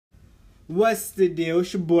What's the deal?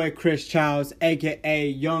 It's your boy Chris Childs, aka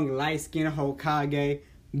Young Light Skin Hokage,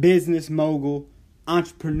 business mogul,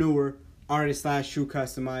 entrepreneur, artist / shoe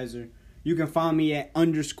customizer. You can find me at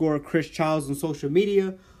 _Chris Childs on social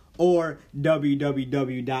media or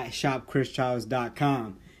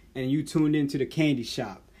www.shopchrischilds.com. And you tuned into the candy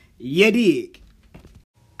shop. Ya dig?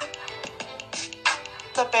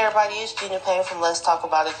 What's up, everybody? It's Gina Payne from Let's Talk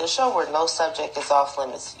About It, the show where no subject is off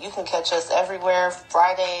limits. You can catch us everywhere,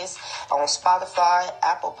 Fridays on Spotify,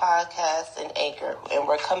 Apple Podcasts, and Anchor. And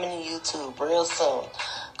we're coming to YouTube real soon.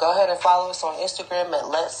 Go ahead and follow us on Instagram at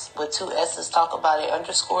Let's, with 2 S's, Talk About It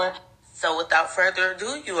 _. So without further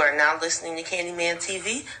ado, you are now listening to Candyman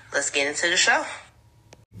TV. Let's get into the show.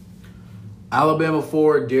 Alabama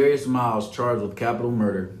forward Darius Miles charged with capital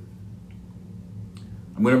murder.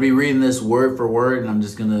 I'm going to be reading this word for word, and I'm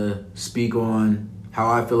just going to speak on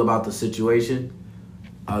how I feel about the situation.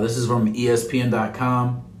 This is from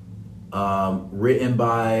ESPN.com, written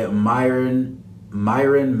by Myron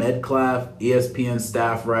Medcalf, ESPN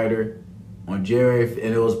staff writer, on January,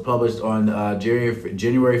 and it was published on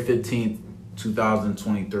January 15th,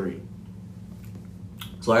 2023.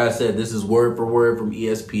 So like I said, this is word for word from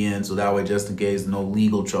ESPN, so that way just in case no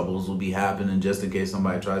legal troubles will be happening, just in case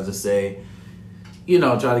somebody tries to say,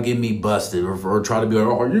 try to get me busted or try to be like,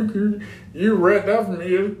 oh, you read that from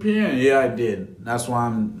ESPN. Yeah, I did. That's why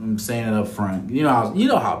I'm saying it up front. You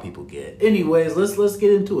know how people get. Anyways, let's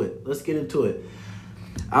get into it.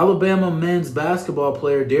 Alabama men's basketball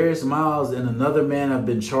player Darius Miles and another man have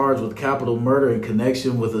been charged with capital murder in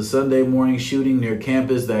connection with a Sunday morning shooting near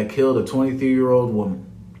campus that killed a 23-year-old woman.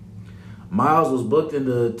 Miles was booked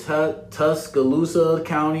into Tuscaloosa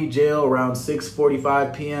County Jail around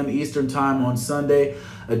 6:45 p.m. Eastern Time on Sunday,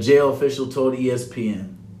 a jail official told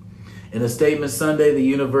ESPN. In a statement Sunday, the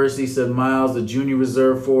university said Miles, the junior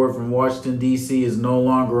reserve forward from Washington, D.C., is no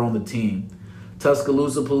longer on the team.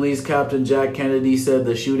 Tuscaloosa Police Captain Jack Kennedy said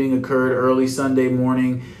the shooting occurred early Sunday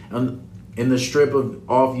morning in the strip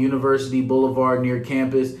off University Boulevard near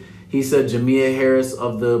campus. He said Jamia Harris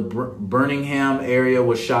of the Birmingham area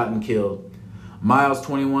was shot and killed. Miles,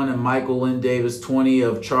 21, and Michael Lynn Davis, 20,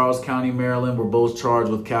 of Charles County, Maryland, were both charged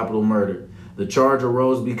with capital murder. The charge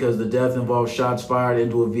arose because the death involved shots fired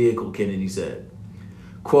into a vehicle, Kennedy said.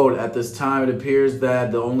 Quote, at this time, it appears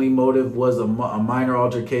that the only motive was a minor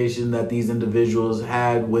altercation that these individuals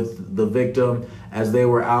had with the victim as they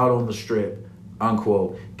were out on the strip,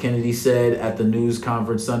 unquote. Kennedy said at the news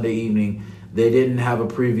conference Sunday evening. They didn't have a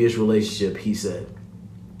previous relationship, he said.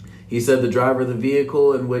 He said the driver of the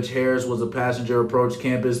vehicle in which Harris was a passenger approached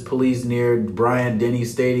campus police near Bryant-Denny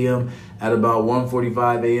Stadium at about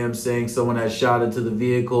 1:45 a.m. saying someone had shot into the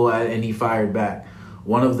vehicle and he fired back.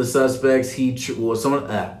 One of the suspects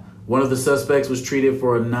was treated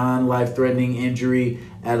for a non-life-threatening injury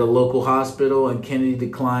at a local hospital, and Kennedy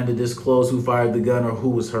declined to disclose who fired the gun or who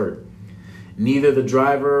was hurt. Neither the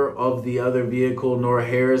driver of the other vehicle nor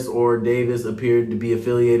Harris or Davis appeared to be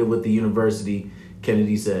affiliated with the university,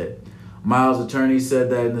 Kennedy said. Miles' attorney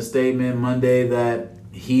said that in a statement Monday that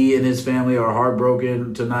he and his family are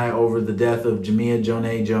heartbroken tonight over the death of Jamia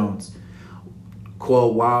Jonee Jones.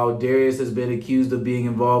 Quote, while Darius has been accused of being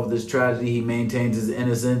involved with this tragedy, he maintains his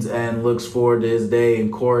innocence and looks forward to his day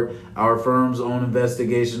in court. Our firm's own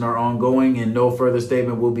investigations are ongoing and no further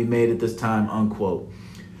statement will be made at this time, unquote.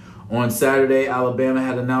 On Saturday, Alabama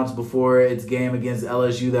had announced before its game against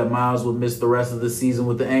LSU that Miles would miss the rest of the season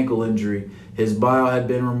with the ankle injury. His bio had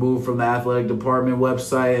been removed from the athletic department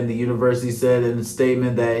website, and the university said in a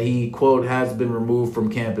statement that he, quote, has been removed from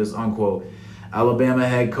campus, unquote. Alabama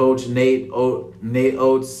head coach Nate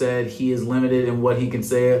Oates said he is limited in what he can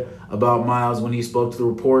say about Miles when he spoke to the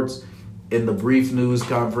reports in the brief news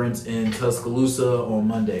conference in Tuscaloosa on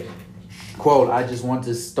Monday. Quote, I just want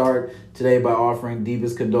to start today by offering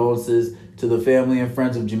deepest condolences to the family and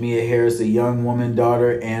friends of Jamia Harris, a young woman,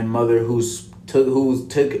 daughter, and mother who was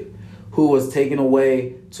taken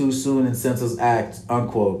away too soon in senseless acts,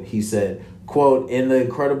 unquote, he said. Quote, in the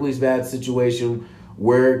incredibly bad situation,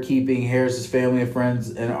 we're keeping Harris's family and friends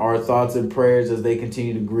in our thoughts and prayers as they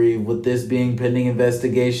continue to grieve. With this being pending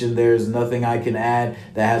investigation, there is nothing I can add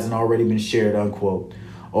that hasn't already been shared, unquote.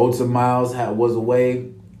 Oates and Miles was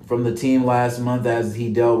away from the team last month as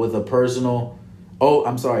he dealt with a personal.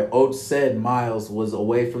 Oates said Miles was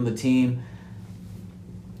away from the team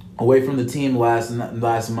last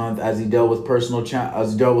month as he dealt with a personal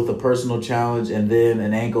challenge, and then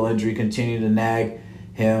an ankle injury continued to nag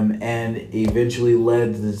him and eventually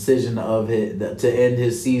led to the decision to end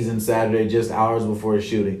his season Saturday, just hours before the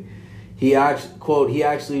shooting. He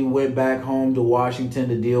actually went back home to Washington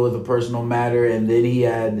to deal with a personal matter, and then he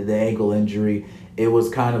had the ankle injury it was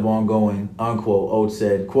kind of ongoing, unquote. Oates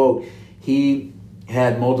said, quote, he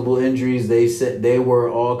had multiple injuries. They said they were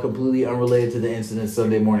all completely unrelated to the incident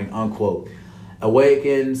Sunday morning, unquote.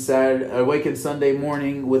 Awakened Sunday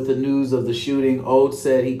morning with the news of the shooting, Oates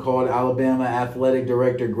said he called Alabama Athletic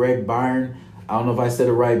Director Greg Byron. I don't know if I said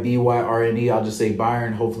it right, B-Y-R-N-E. I'll just say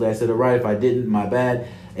Byron. Hopefully I said it right. If I didn't, my bad.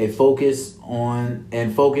 Focused on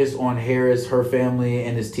Harris, her family,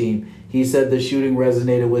 and his team. He said the shooting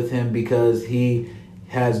resonated with him because he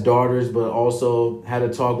has daughters, but also had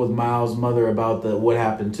a talk with Miles' mother about what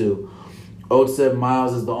happened too. Oates said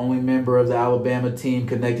Miles is the only member of the Alabama team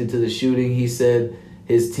connected to the shooting. He said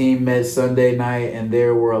his team met Sunday night and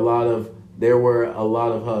there were a lot of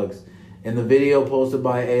hugs. In the video posted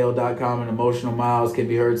by AL.com, an emotional Miles can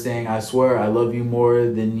be heard saying, "I swear I love you more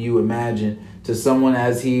than you imagine," to someone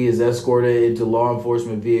as he is escorted into law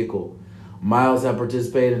enforcement vehicle. Miles had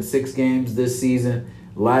participated in 6 games this season.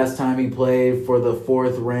 Last time he played for the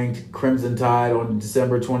 4th-ranked Crimson Tide on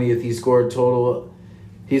December 20th, he scored 2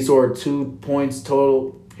 points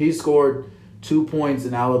total. He scored 2 points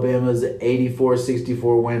in Alabama's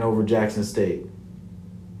 84-64 win over Jackson State.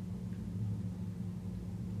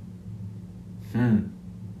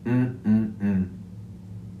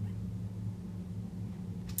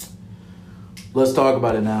 Let's talk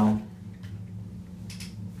about it now.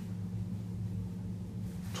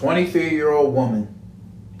 23-year-old woman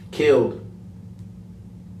killed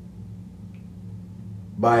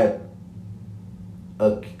by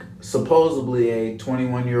supposedly a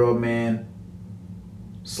 21-year-old man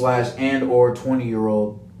 / and or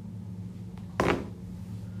 20-year-old.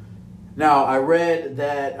 Now, I read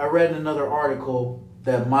in another article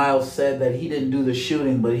that Miles said that he didn't do the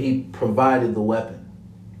shooting, but he provided the weapon.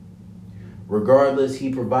 Regardless,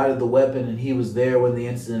 he provided the weapon and he was there when the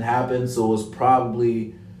incident happened, so it was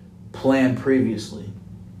probably planned previously.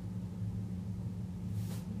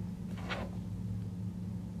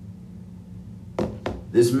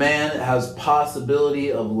 This man has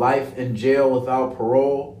possibility of life in jail without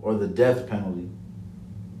parole or the death penalty.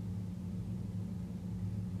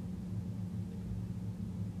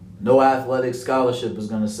 No athletic scholarship is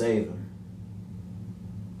going to save him.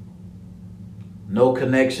 No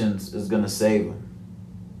connections is going to save him.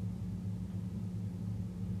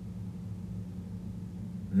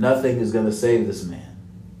 Nothing is going to save this man.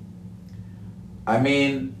 I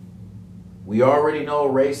mean, we already know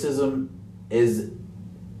racism is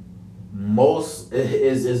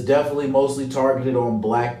definitely mostly targeted on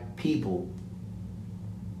black people.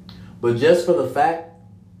 But just for the fact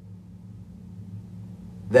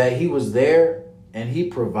that he was there and he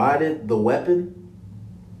provided the weapon,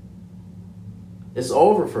 it's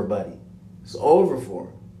over for Buddy. It's over for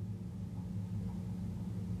him.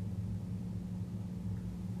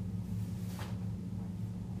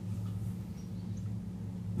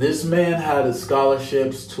 This man had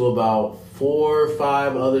scholarships to about 4 or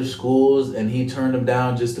 5 other schools, and he turned them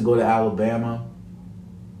down just to go to Alabama.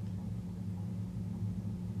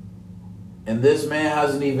 And this man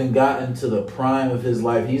hasn't even gotten to the prime of his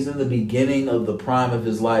life. He's in the beginning of the prime of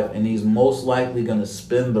his life, and he's most likely going to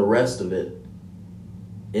spend the rest of it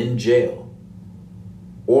in jail.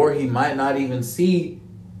 Or he might not even see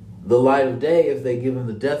the light of day if they give him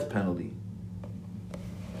the death penalty.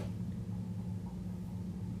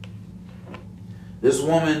 This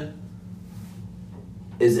woman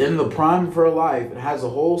is in the prime of her life and has a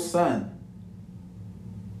whole son.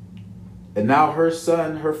 And now her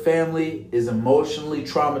son, her family, is emotionally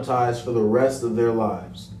traumatized for the rest of their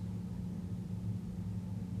lives.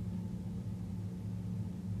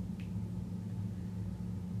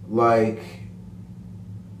 Like,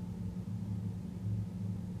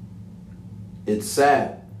 it's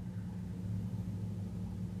sad.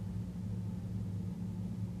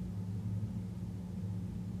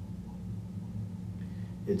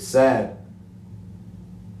 It's sad.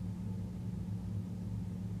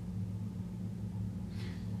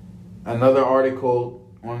 Another article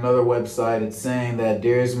on another website, it's saying that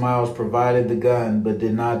Darius Miles provided the gun but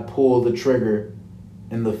did not pull the trigger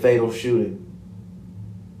in the fatal shooting.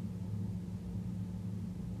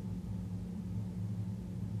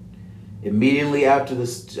 Immediately after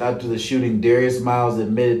the shooting, Darius Miles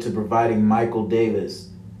admitted to providing Michael Davis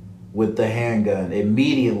with the handgun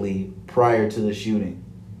immediately prior to the shooting.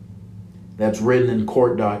 That's written in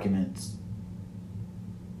court documents.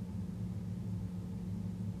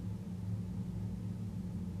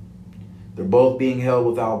 They're both being held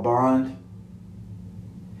without bond.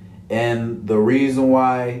 And the main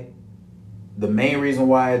reason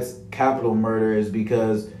why it's capital murder is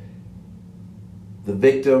because the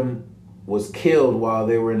victim was killed while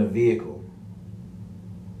they were in a vehicle.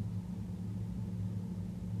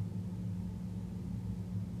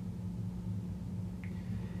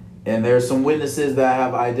 And there's some witnesses that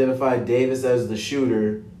have identified Davis as the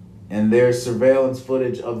shooter, and there's surveillance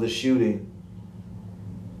footage of the shooting.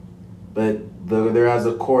 But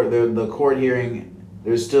the court hearing,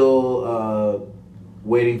 they're still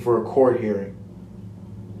waiting for a court hearing.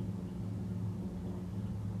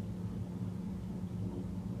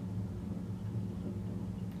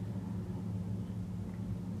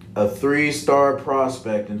 A 3-star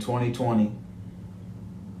prospect in 2020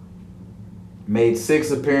 made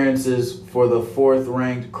 6 appearances for the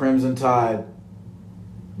 4th-ranked Crimson Tide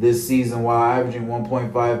this season while averaging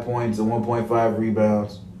 1.5 points and 1.5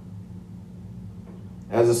 rebounds.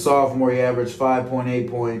 As a sophomore, he averaged 5.8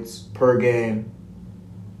 points per game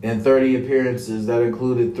in 30 appearances that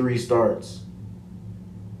included 3 starts.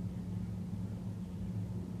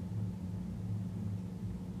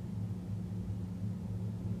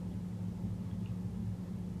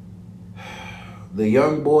 The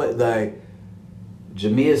young boy, like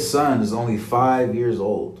Jamia's son, is only 5 years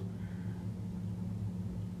old.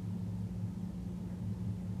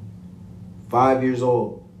 5 years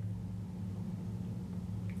old.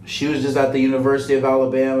 She was just at the University of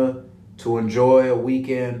Alabama to enjoy a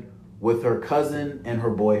weekend with her cousin and her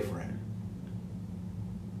boyfriend.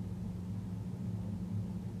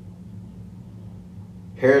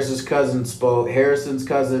 Harrison's cousin,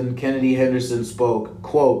 Kennedy Henderson, spoke,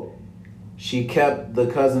 quote, "She kept the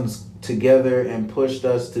cousins together and pushed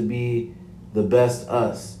us to be the best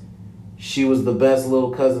us. She was the best little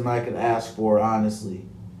cousin I could ask for, honestly.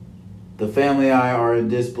 The family and I are in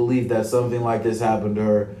disbelief that something like this happened to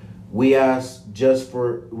her. We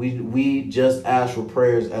just asked for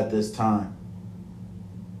prayers at this time."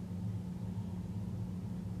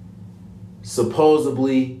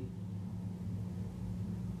 Supposedly,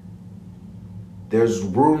 there's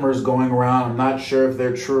rumors going around. I'm not sure if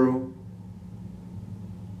they're true.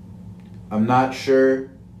 I'm not sure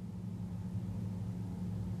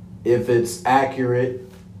if it's accurate,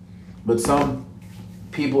 but some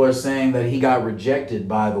people are saying that he got rejected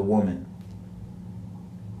by the woman.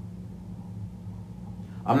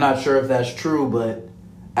 I'm not sure if that's true, but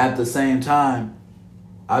at the same time,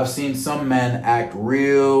 I've seen some men act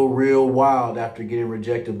real wild after getting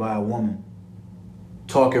rejected by a woman.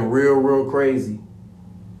 Talking real crazy.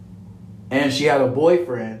 And she had a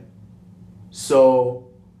boyfriend, so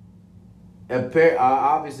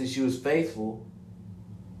obviously she was faithful.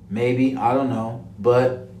 Maybe, I don't know.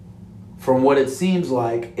 But from what it seems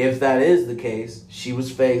like, if that is the case, she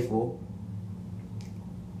was faithful.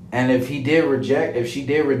 And if she did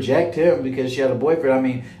reject him because she had a boyfriend, I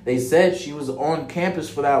mean, they said she was on campus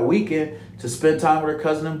for that weekend to spend time with her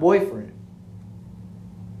cousin and boyfriend.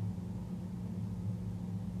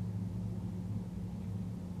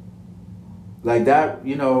 Like that,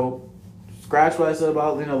 scratch what I said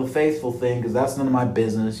about, the faithful thing, because that's none of my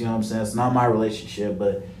business, you know what I'm saying? It's not my relationship,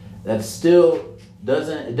 but that still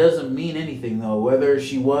doesn't mean anything, though. Whether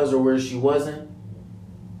she was or whether she wasn't,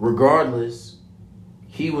 regardless,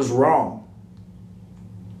 he was wrong.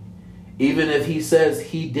 Even if he says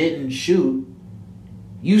he didn't shoot,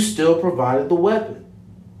 you still provided the weapon.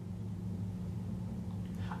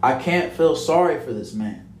 I can't feel sorry for this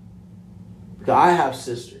man. Because I have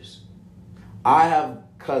sisters. I have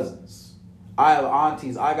cousins. I have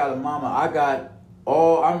aunties. I got a mama.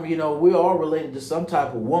 we're all related to some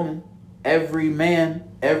type of woman. Every man,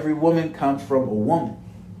 every woman comes from a woman.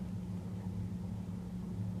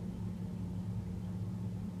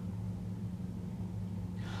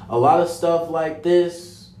 A lot of stuff like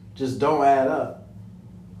this just don't add up.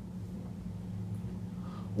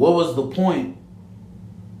 What was the point?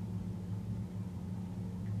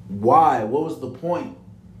 Why? What was the point?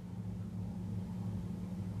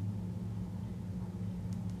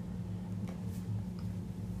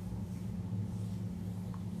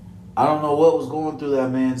 I don't know what was going through that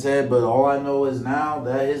man's head, but all I know is now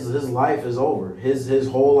that his life is over. His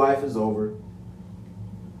whole life is over.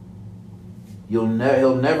 He'll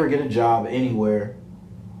never get a job anywhere.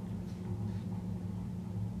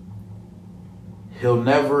 He'll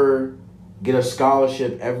never get a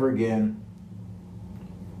scholarship ever again.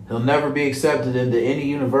 He'll never be accepted into any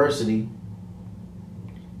university.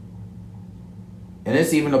 And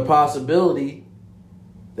it's even a possibility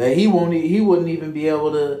that he wouldn't even be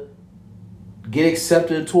able to get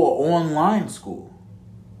accepted into an online school.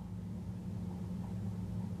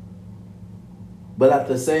 But at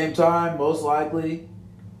the same time, most likely,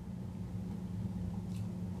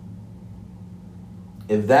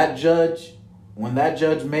 when that judge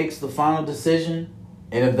makes the final decision,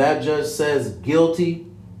 and if that judge says guilty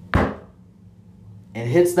and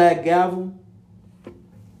hits that gavel,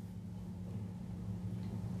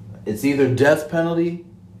 it's either death penalty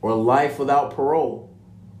or life without parole.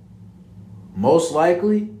 Most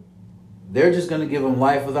likely, they're just going to give him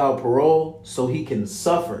life without parole so he can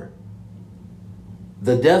suffer.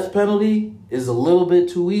 The death penalty is a little bit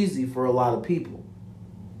too easy for a lot of people.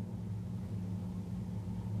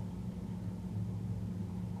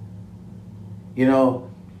 You know,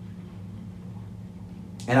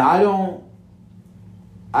 and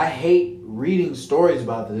I hate reading stories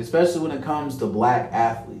about this, especially when it comes to black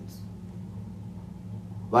athletes.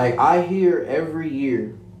 Like, I hear every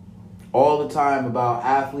year, all the time, about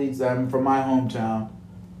athletes that I'm from my hometown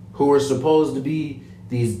who are supposed to be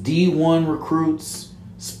these D1 recruits,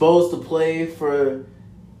 supposed to play for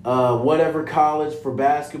whatever college, for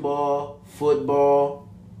basketball, football,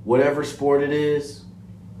 whatever sport it is.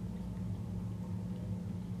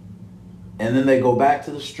 And then they go back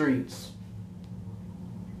to the streets.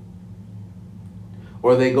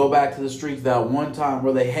 Or they go back to the streets that one time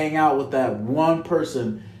where they hang out with that one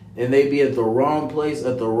person and they be at the wrong place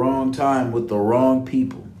at the wrong time with the wrong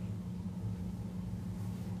people.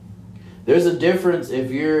 There's a difference if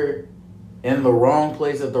you're in the wrong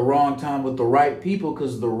place at the wrong time with the right people,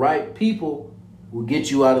 because the right people will get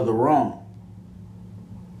you out of the wrong.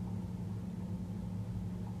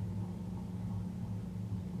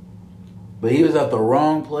 But he was at the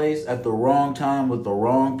wrong place at the wrong time with the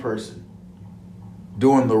wrong person,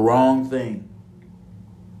 doing the wrong thing.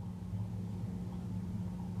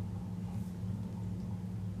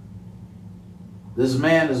 This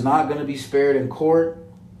man is not going to be spared in court.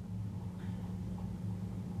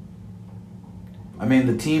 I mean,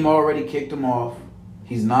 the team already kicked him off.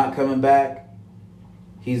 He's not coming back.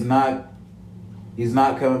 He's not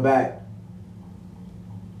coming back.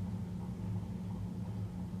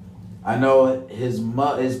 I know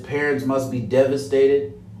his parents must be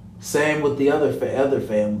devastated. Same with the other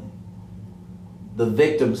family, the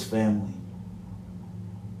victim's family.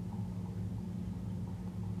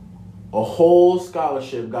 A whole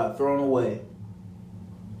scholarship got thrown away.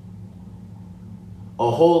 A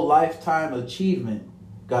whole lifetime achievement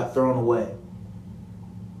got thrown away.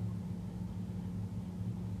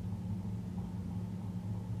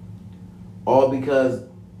 All because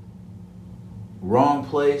wrong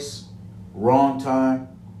place, wrong time,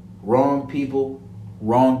 wrong people,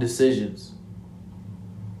 wrong decisions.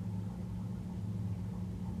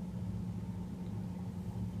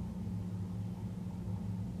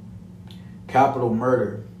 Capital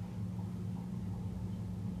murder.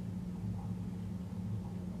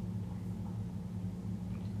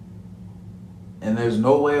 And there's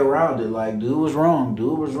no way around it. Like, dude was wrong.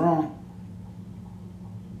 Dude was wrong.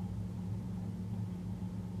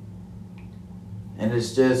 And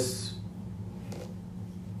it's just,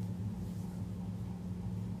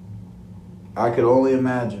 I could only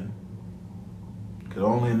imagine. Could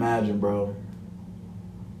only imagine, bro.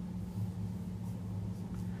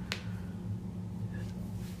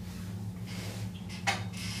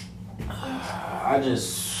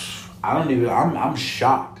 I'm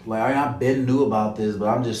shocked. Like, I've been knew about this, but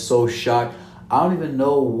I'm just so shocked. I don't even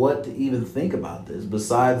know what to even think about this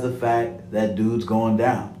besides the fact that dude's going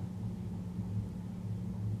down.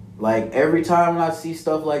 Like, every time when I see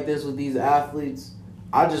stuff like this with these athletes,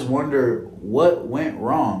 I just wonder what went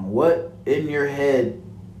wrong. What in your head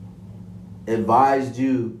advised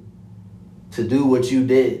you to do what you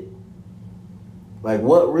did? Like,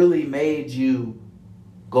 what really made you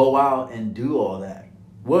go out and do all that?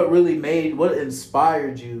 What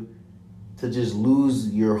inspired you to just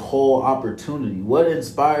lose your whole opportunity? What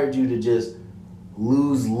inspired you to just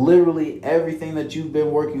lose literally everything that you've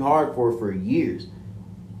been working hard for years?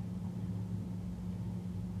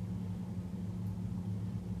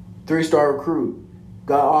 Three-star recruit,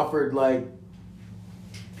 got offered like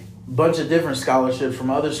a bunch of different scholarships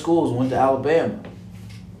from other schools, went to Alabama.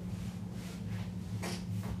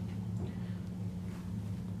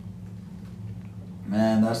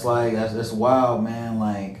 Man, that's wild, man.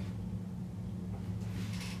 Like,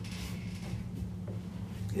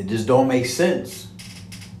 it just don't make sense.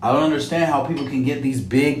 I don't understand how people can get these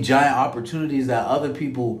big, giant opportunities that other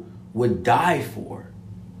people would die for,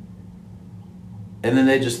 and then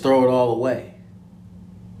they just throw it all away.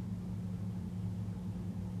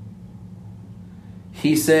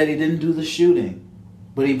 He said he didn't do the shooting,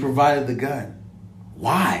 but he provided the gun.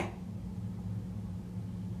 Why?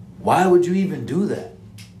 Why would you even do that?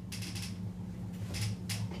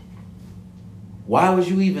 Why was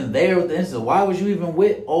you even there with the incident? Why was you even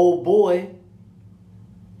with old boy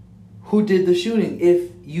who did the shooting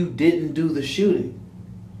if you didn't do the shooting?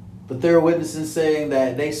 But there are witnesses saying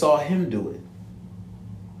that they saw him do it.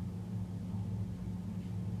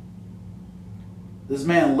 This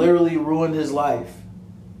man literally ruined his life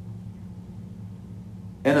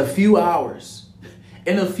in a few hours.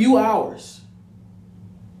 In a few hours.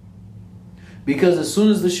 Because as soon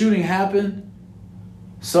as the shooting happened,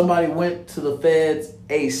 somebody went to the feds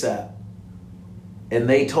ASAP. And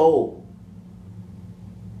they told.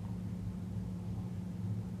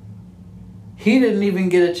 He didn't even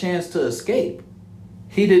get a chance to escape.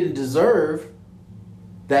 He didn't deserve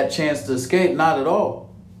that chance to escape, not at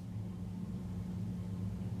all.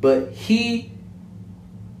 But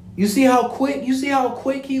you see how quick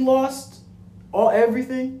he lost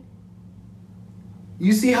everything?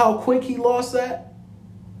 You see how quick he lost that?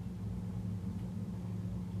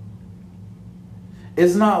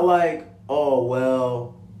 It's not like, oh,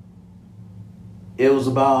 well,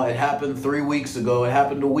 it happened 3 weeks ago. It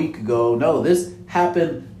happened a week ago. No, this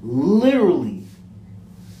happened literally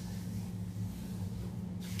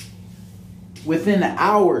within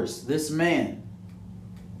hours. This man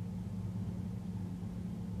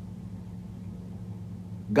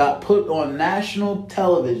got put on national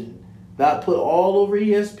television, got put all over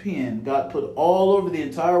ESPN, got put all over the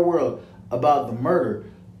entire world about the murder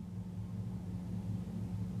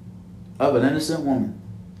of an innocent woman.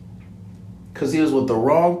 Because he was with the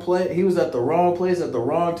wrong place. He was at the wrong place at the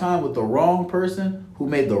wrong time with the wrong person who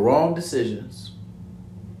made the wrong decisions.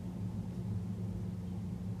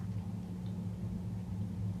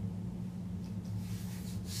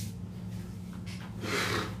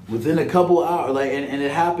 Within a couple hours, and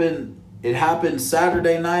it happened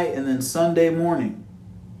Saturday night and then Sunday morning.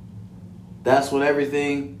 That's when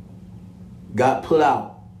everything got put out.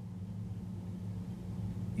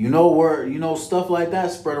 Stuff like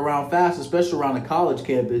that spread around fast, especially around the college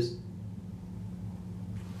campus.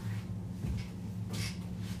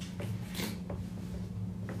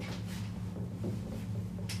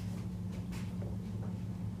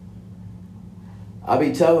 I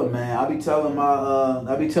be telling my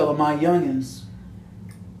youngins,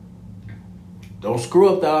 don't screw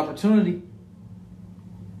up that opportunity.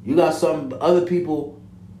 You got some other people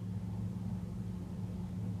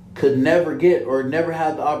could never get or never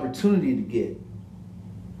had the opportunity to get.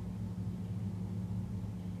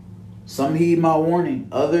 Some heed my warning.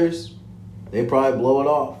 Others, they probably blow it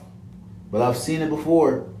off. But I've seen it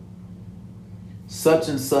before. Such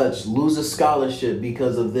and such lose a scholarship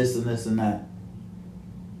because of this and this and that.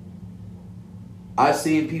 I've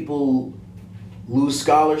seen people lose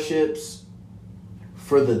scholarships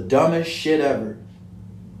for the dumbest shit ever.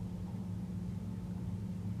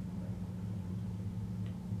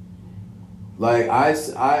 Like,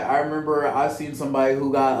 I remember I seen somebody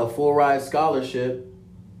who got a full ride scholarship,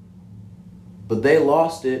 but they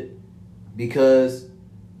lost it because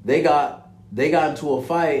they got into a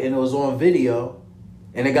fight and it was on video,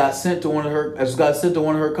 and it got sent to one of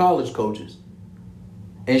her college coaches.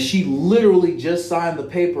 And she literally just signed the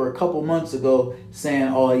paper a couple months ago saying,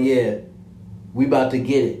 oh yeah, we about to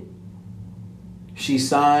get it. She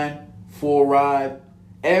signed, full ride.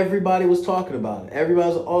 Everybody was talking about it. Everybody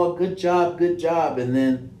was, oh, good job, good job. And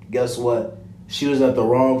then guess what? She was at the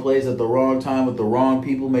wrong place at the wrong time with the wrong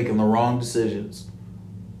people making the wrong decisions.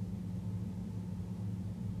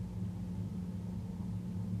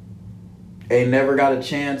 And never got a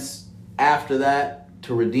chance after that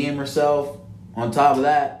to redeem herself. On top of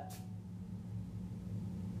that,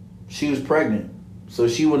 she was pregnant, so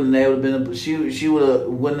she wouldn't have been able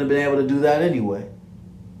to do that anyway.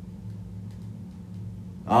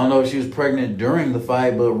 I don't know if she was pregnant during the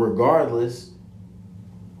fight, but regardless,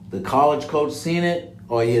 the college coach seen it.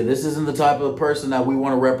 Oh yeah, this isn't the type of person that we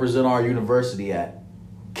want to represent our university at.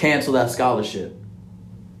 Cancel that scholarship.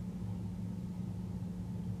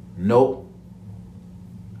 Nope.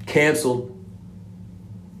 Canceled.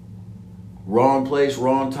 Wrong place,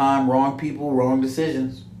 wrong time, wrong people, wrong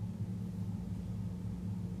decisions.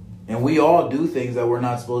 And we all do things that we're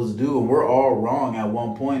not supposed to do, and we're all wrong at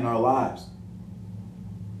one point in our lives.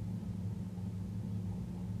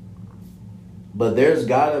 But there's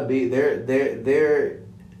gotta be there's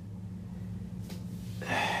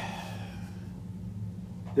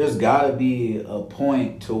gotta be a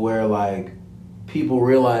point to where like people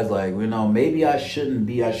realize, like, maybe I shouldn't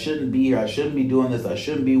be here. I shouldn't be doing this. I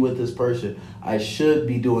shouldn't be with this person. I should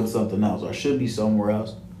be doing something else. I should be somewhere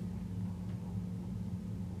else.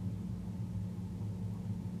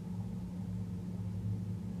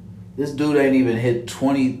 This dude ain't even hit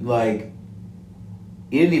 20, like,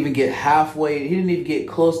 he didn't even get halfway. He didn't even get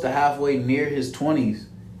close to halfway near his 20s.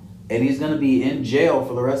 And he's going to be in jail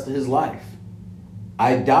for the rest of his life.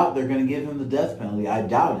 I doubt they're going to give him the death penalty. I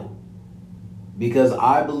doubt it. Because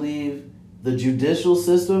I believe the judicial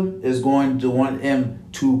system is going to want him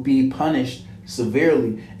to be punished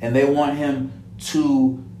severely. And they want him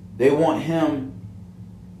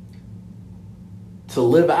to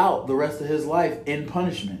live out the rest of his life in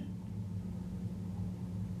punishment.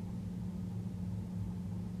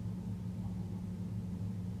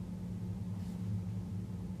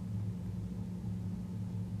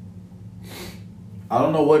 I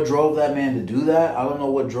don't know what drove that man to do that. I don't know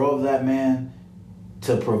what drove that man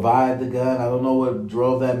to provide the gun. I don't know what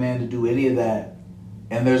drove that man to do any of that.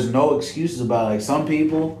 And there's no excuses about it. Like some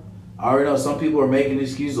people, I already know some people are making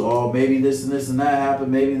excuses. Oh, maybe this and this and that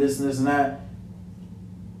happened. Maybe this and this and that.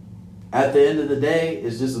 At the end of the day,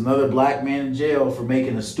 it's just another black man in jail for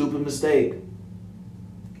making a stupid mistake.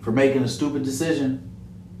 For making a stupid decision.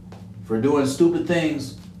 For doing stupid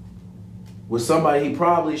things with somebody he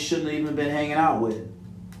probably shouldn't have even been hanging out with.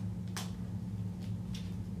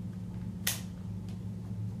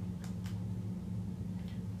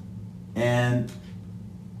 And,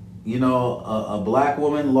 you know, a black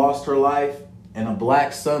woman lost her life and a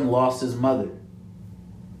black son lost his mother.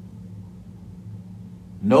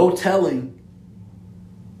 No telling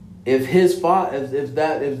if his if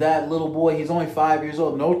that little boy, he's only 5 years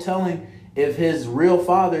old, no telling if his real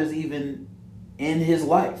father is even in his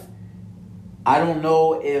life. I don't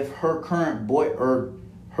know if her current boy or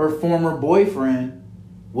her former boyfriend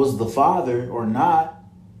was the father or not,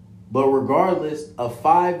 but regardless, a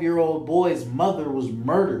 5-year-old boy's mother was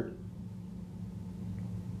murdered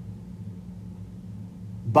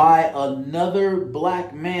by another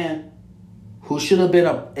black man who should have been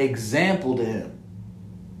an example to him.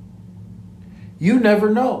 You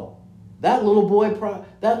never know. That little boy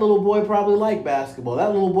probably liked basketball.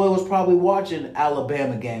 That little boy was probably watching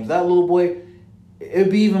Alabama games. That little boy,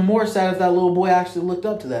 it'd be even more sad if that little boy actually looked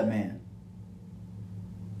up to that man.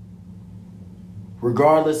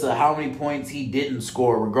 Regardless of how many points he didn't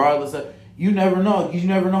score, regardless of, you never know. You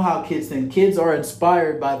never know how kids think. Kids are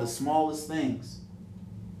inspired by the smallest things.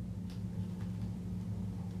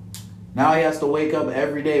 Now he has to wake up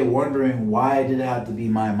every day wondering, why did it have to be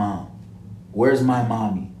my mom? Where's my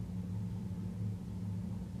mommy?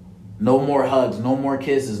 No more hugs, no more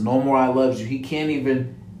kisses, no more I love you. I can't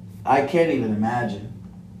even imagine.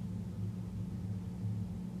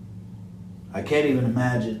 I can't even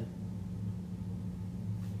imagine.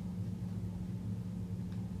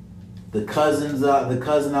 The cousin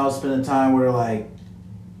I was spending time with, like,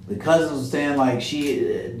 the cousins was saying like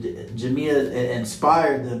Jamia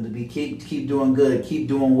inspired them to keep doing good, keep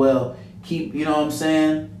doing well, keep, you know what I'm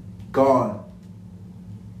saying? Gone.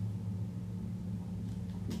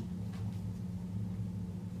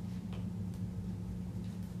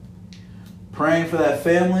 Praying for that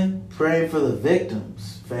family, praying for the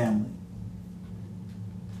victims' family.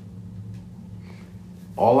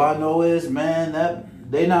 All I know is, man,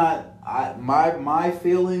 that they not. My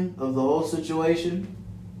feeling of the whole situation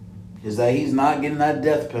is that he's not getting that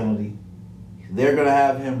death penalty. They're gonna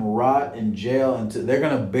have him rot in jail until they're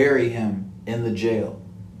gonna bury him in the jail.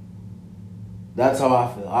 That's how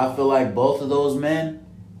I feel. I feel like both of those men,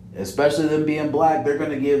 especially them being black, they're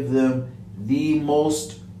gonna give them the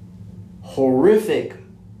most horrific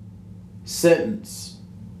sentence.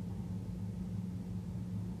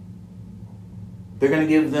 They're going to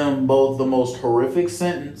give them both the most horrific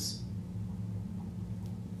sentence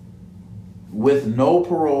with no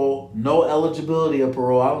parole, no eligibility of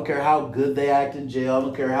parole. I don't care how good they act in jail. I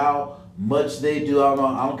don't care how much they do. I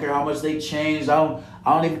don't care how much they changed. I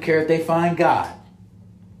don't even care if they find God.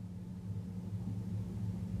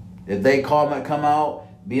 If they come out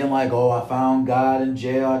being like, oh, I found God in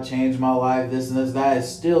jail, I changed my life, this and this, that, it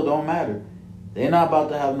still don't matter. They're not about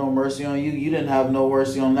to have no mercy on you. You didn't have no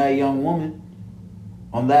mercy on that young woman,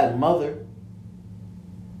 on that mother.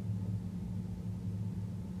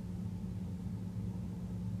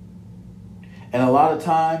 And a lot of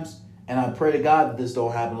times, and I pray to God that this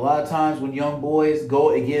don't happen, a lot of times when young boys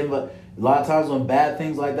go again, but a lot of times when bad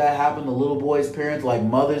things like that happen to little boys' parents, like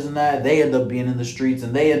mothers and that, they end up being in the streets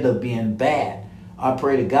and they end up being bad. I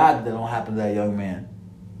pray to God that don't happen to that young man.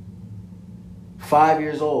 5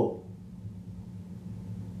 years old.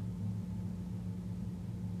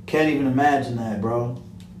 Can't even imagine that, bro.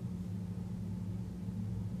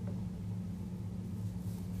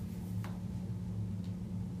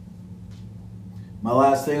 My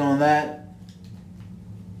last thing on that,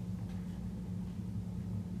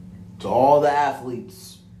 to all the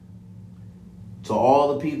athletes, to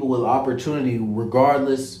all the people with opportunity,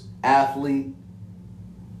 regardless, athlete,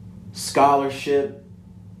 scholarship,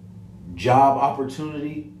 job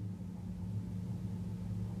opportunity,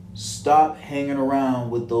 stop hanging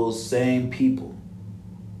around with those same people.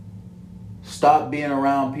 Stop being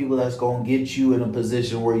around people that's going to get you in a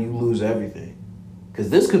position where you lose everything.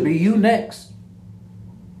 Because this could be you next.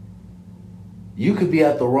 You could be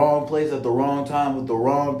at the wrong place at the wrong time with the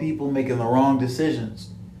wrong people making the wrong decisions.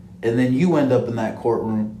 And then you end up in that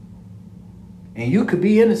courtroom. And you could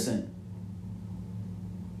be innocent.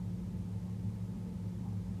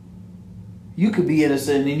 You could be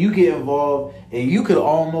innocent and you get involved and you could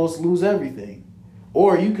almost lose everything.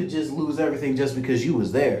 Or you could just lose everything just because you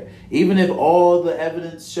was there. Even if all the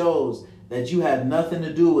evidence shows that you had nothing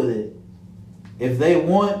to do with it. If they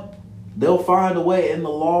want, they'll find a way in the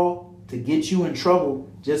law to get you in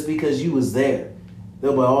trouble just because you was there.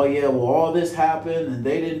 They'll be like, oh yeah, well all this happened and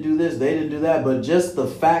they didn't do this, they didn't do that. But just the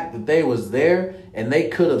fact that they was there and they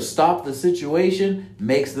could have stopped the situation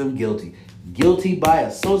makes them guilty. Guilty by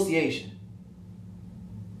association.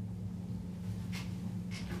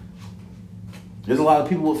 There's a lot of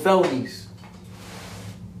people with felonies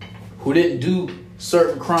who didn't do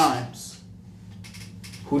certain crimes,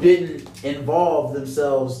 who didn't involve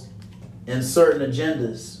themselves in certain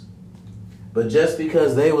agendas. But just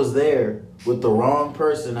because they was there with the wrong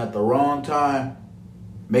person at the wrong time,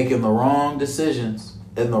 making the wrong decisions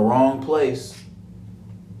in the wrong place,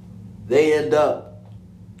 they end up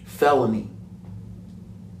felony.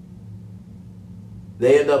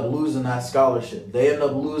 They end up losing that scholarship. They end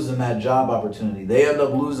up losing that job opportunity. They end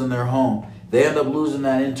up losing their home. They end up losing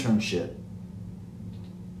that internship.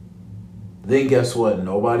 Then guess what?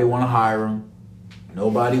 Nobody want to hire them.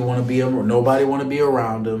 Nobody want to be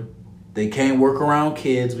around them. They can't work around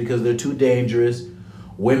kids because they're too dangerous.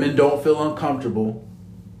 Women don't feel uncomfortable.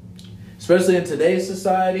 Especially in today's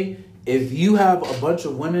society, if you have a bunch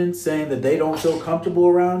of women saying that they don't feel comfortable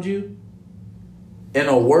around you in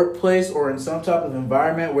a workplace or in some type of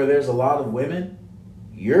environment where there's a lot of women,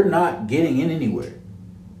 you're not getting in anywhere.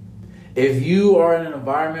 If you are in an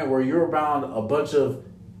environment where you're around a bunch of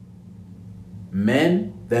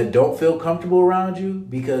men that don't feel comfortable around you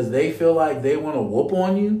because they feel like they want to whoop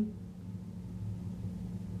on you,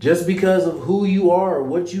 just because of who you are or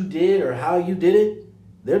what you did or how you did it,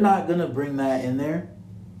 they're not going to bring that in there.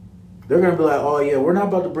 They're going to be like, oh yeah, we're not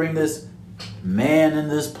about to bring this man in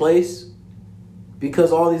this place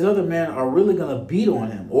because all these other men are really going to beat on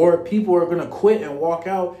him. Or people are going to quit and walk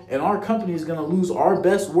out and our company is going to lose our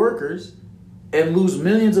best workers and lose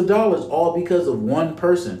millions of dollars all because of one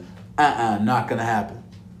person. Not going to happen.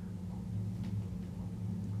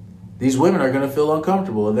 These women are going to feel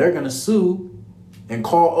uncomfortable and they're going to sue and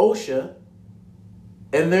call OSHA,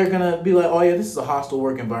 and they're going to be like, oh yeah, this is a hostile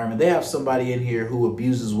work environment. They have somebody in here who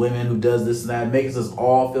abuses women, who does this and that, makes us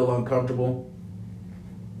all feel uncomfortable.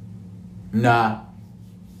 Nah.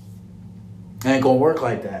 Ain't going to work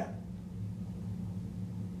like that.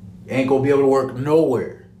 Ain't going to be able to work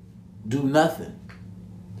nowhere. Do nothing.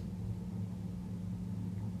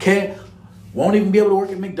 Won't even be able to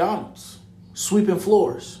work at McDonald's. Sweeping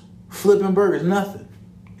floors. Flipping burgers. Nothing.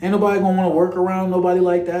 Ain't nobody gonna want to work around nobody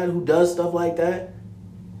like that who does stuff like that.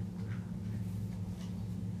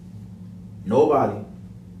 Nobody.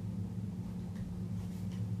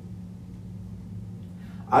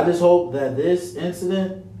 I just hope that this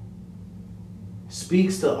incident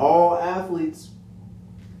speaks to all athletes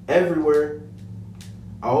everywhere.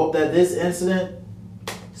 I hope that this incident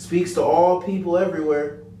speaks to all people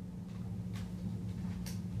everywhere.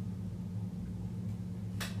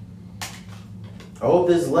 I hope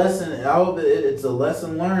this lesson, I hope it's a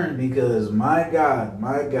lesson learned because my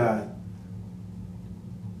God,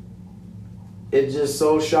 it's just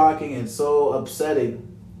so shocking and so upsetting.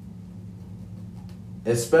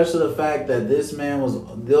 Especially the fact that this man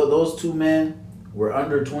those two men were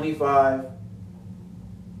under 25.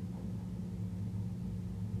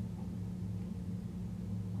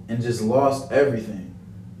 And just lost everything.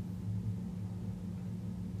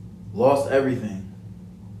 Lost everything.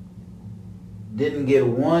 Didn't get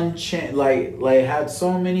one chance, like had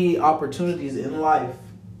so many opportunities in life.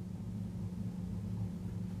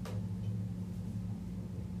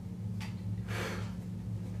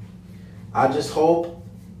 I just hope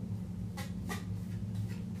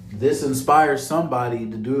this inspires somebody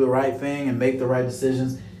to do the right thing and make the right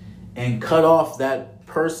decisions and cut off that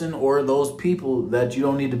person or those people that you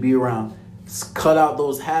don't need to be around. Cut out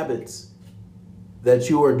those habits that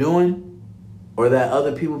you are doing or that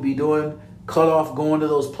other people be doing. Cut off going to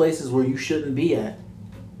those places where you shouldn't be at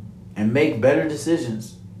and make better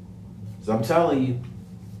decisions. Because I'm telling you,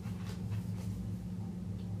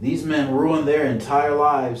 these men ruined their entire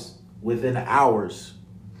lives within hours.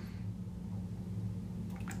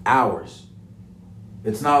 Hours.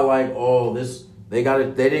 It's not like, oh, they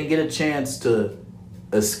didn't get a chance to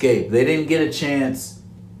escape. They didn't get a chance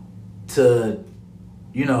to,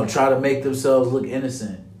 try to make themselves look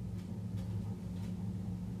innocent.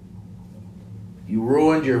 You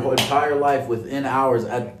ruined your whole entire life within hours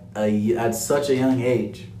at such a young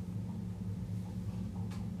age.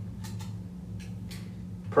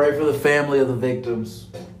 Pray for the family of the victims.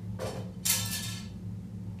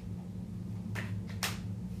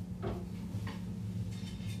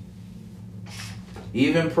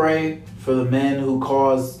 Even pray for the men who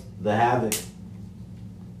caused the havoc.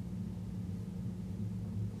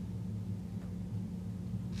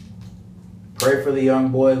 Pray for the young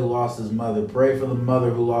boy who lost his mother. Pray for the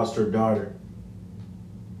mother who lost her daughter.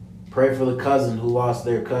 Pray for the cousin who lost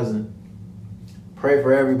their cousin. Pray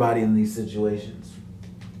for everybody in these situations.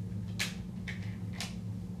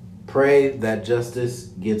 Pray that justice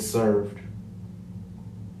gets served.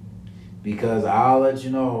 Because I'll let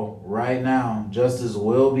you know right now, justice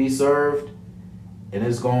will be served, and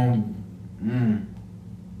it's going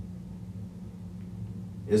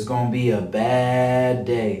to be a bad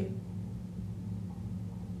day.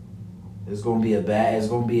 It's gonna be a bad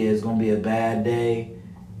day.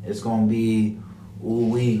 It's gonna be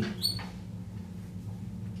ooh-wee.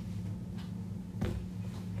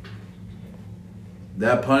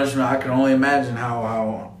 That punishment, I can only imagine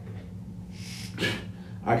how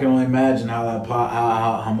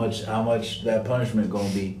much that punishment gonna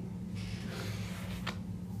be.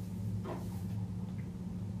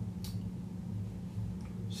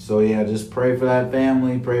 So yeah, just pray for that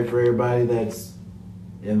family, pray for everybody that's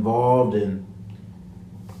involved, and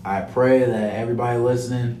I pray that everybody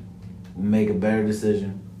listening will make a better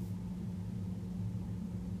decision.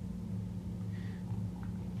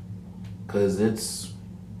 Because it's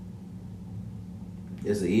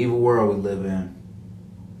an evil world we live in.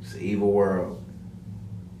 It's an evil world.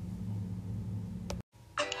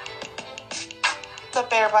 What's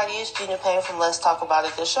up, everybody? It's Gina Payne from Let's Talk About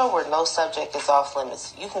It, the show where no subject is off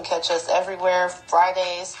limits. You can catch us everywhere,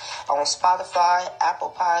 Fridays on Spotify,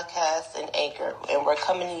 Apple Podcasts, and Anchor. And we're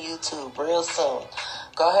coming to YouTube real soon.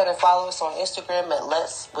 Go ahead and follow us on Instagram at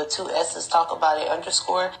Let's, with 2 S's, Talk About It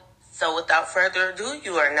 _. So without further ado,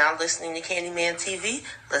 you are now listening to Candyman TV.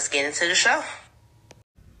 Let's get into the show.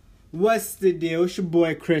 What's the deal? It's your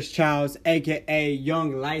boy Chris Childs, a.k.a.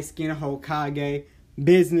 Young Light-Skinned Hokage,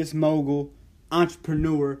 business mogul,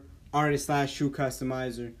 entrepreneur, artist / shoe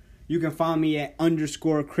customizer. You can find me at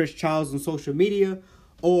 _Chris Childs on social media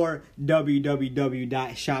or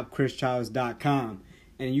www.shopchrischilds.com.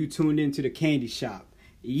 And you tuned into the Candy Shop.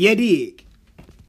 Ya dig?